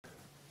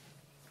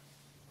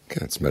Okay,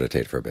 let's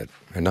meditate for a bit.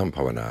 Nam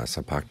pavana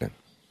sampakna.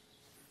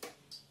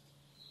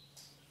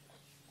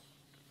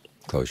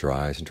 Close your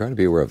eyes and try to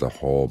be aware of the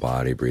whole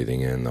body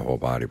breathing in, the whole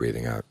body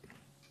breathing out.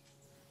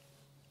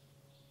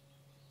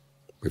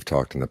 We've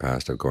talked in the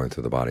past of going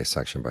through the body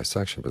section by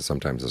section, but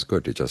sometimes it's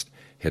good to just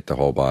hit the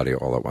whole body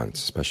all at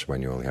once, especially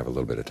when you only have a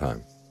little bit of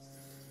time.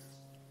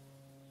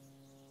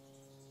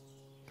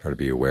 Try to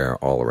be aware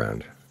all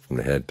around, from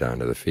the head down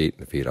to the feet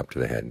up to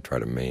the head, and try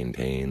to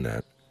maintain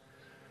that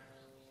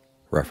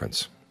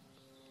reference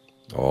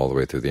all the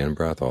way through the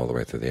in-breath, all the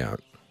way through the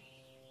out.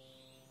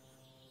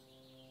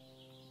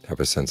 Have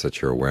a sense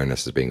that your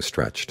awareness is being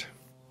stretched.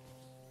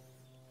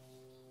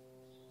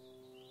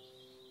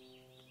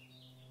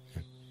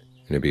 And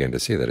you begin to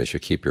see that as you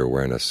keep your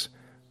awareness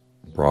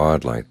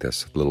broad like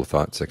this, little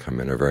thoughts that come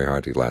in are very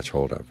hard to latch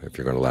hold of. If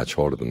you're going to latch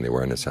hold of them, the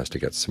awareness has to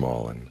get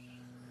small and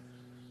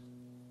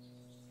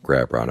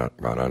grab right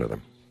onto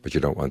them. But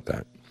you don't want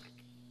that.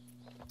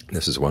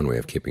 This is one way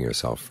of keeping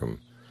yourself from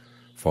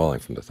falling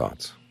from the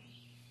thoughts.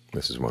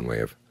 This is one way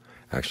of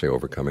actually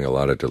overcoming a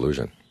lot of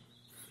delusion.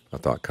 A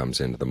thought comes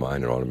into the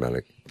mind and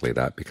automatically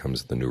that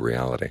becomes the new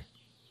reality.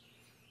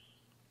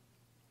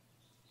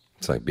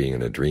 It's like being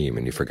in a dream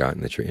and you've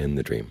forgotten that you're in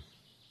the dream.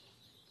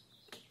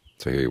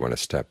 So here you want to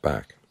step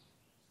back.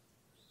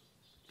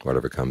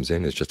 Whatever comes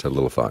in is just a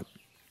little thought.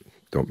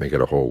 Don't make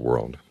it a whole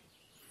world,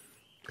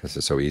 because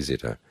it's so easy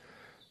to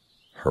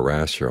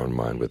harass your own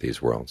mind with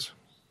these worlds.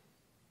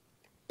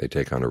 They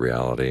take on a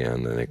reality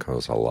and then they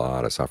cause a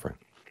lot of suffering.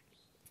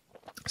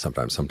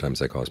 Sometimes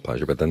they cause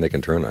pleasure, but then they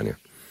can turn on you.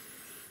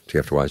 So you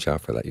have to watch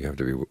out for that. You have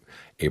to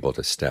be able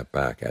to step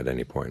back at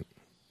any point.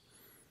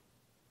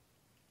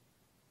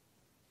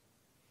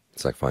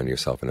 It's like finding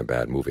yourself in a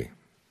bad movie.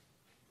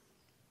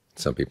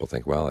 Some people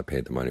think, well, I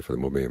paid the money for the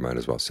movie, you might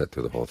as well sit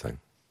through the whole thing.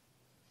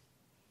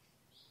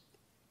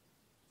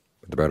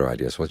 But the better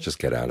idea is, let's just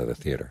get out of the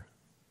theater.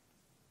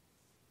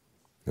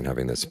 And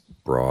having this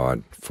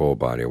broad, full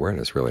body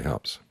awareness really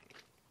helps.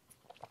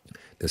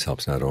 This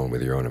helps not only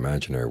with your own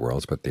imaginary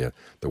worlds, but the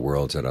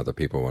worlds that other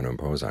people want to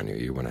impose on you.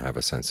 You want to have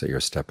a sense that you're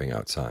stepping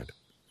outside.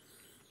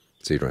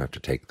 So you don't have to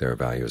take their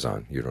values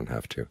on. You don't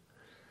have to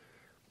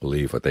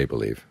believe what they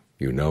believe.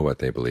 You know what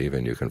they believe,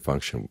 and you can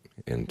function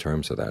in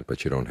terms of that,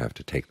 but you don't have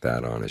to take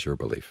that on as your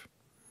belief,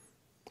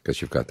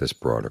 because you've got this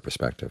broader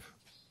perspective.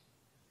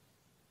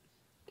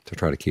 So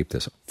try to keep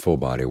this full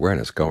body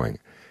awareness going.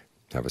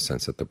 Have a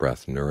sense that the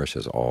breath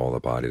nourishes all the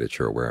body that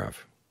you're aware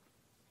of.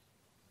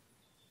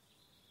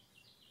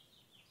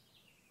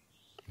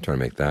 Try to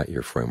make that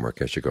your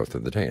framework as you go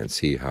through the day and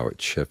see how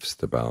it shifts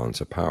the balance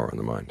of power in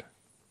the mind.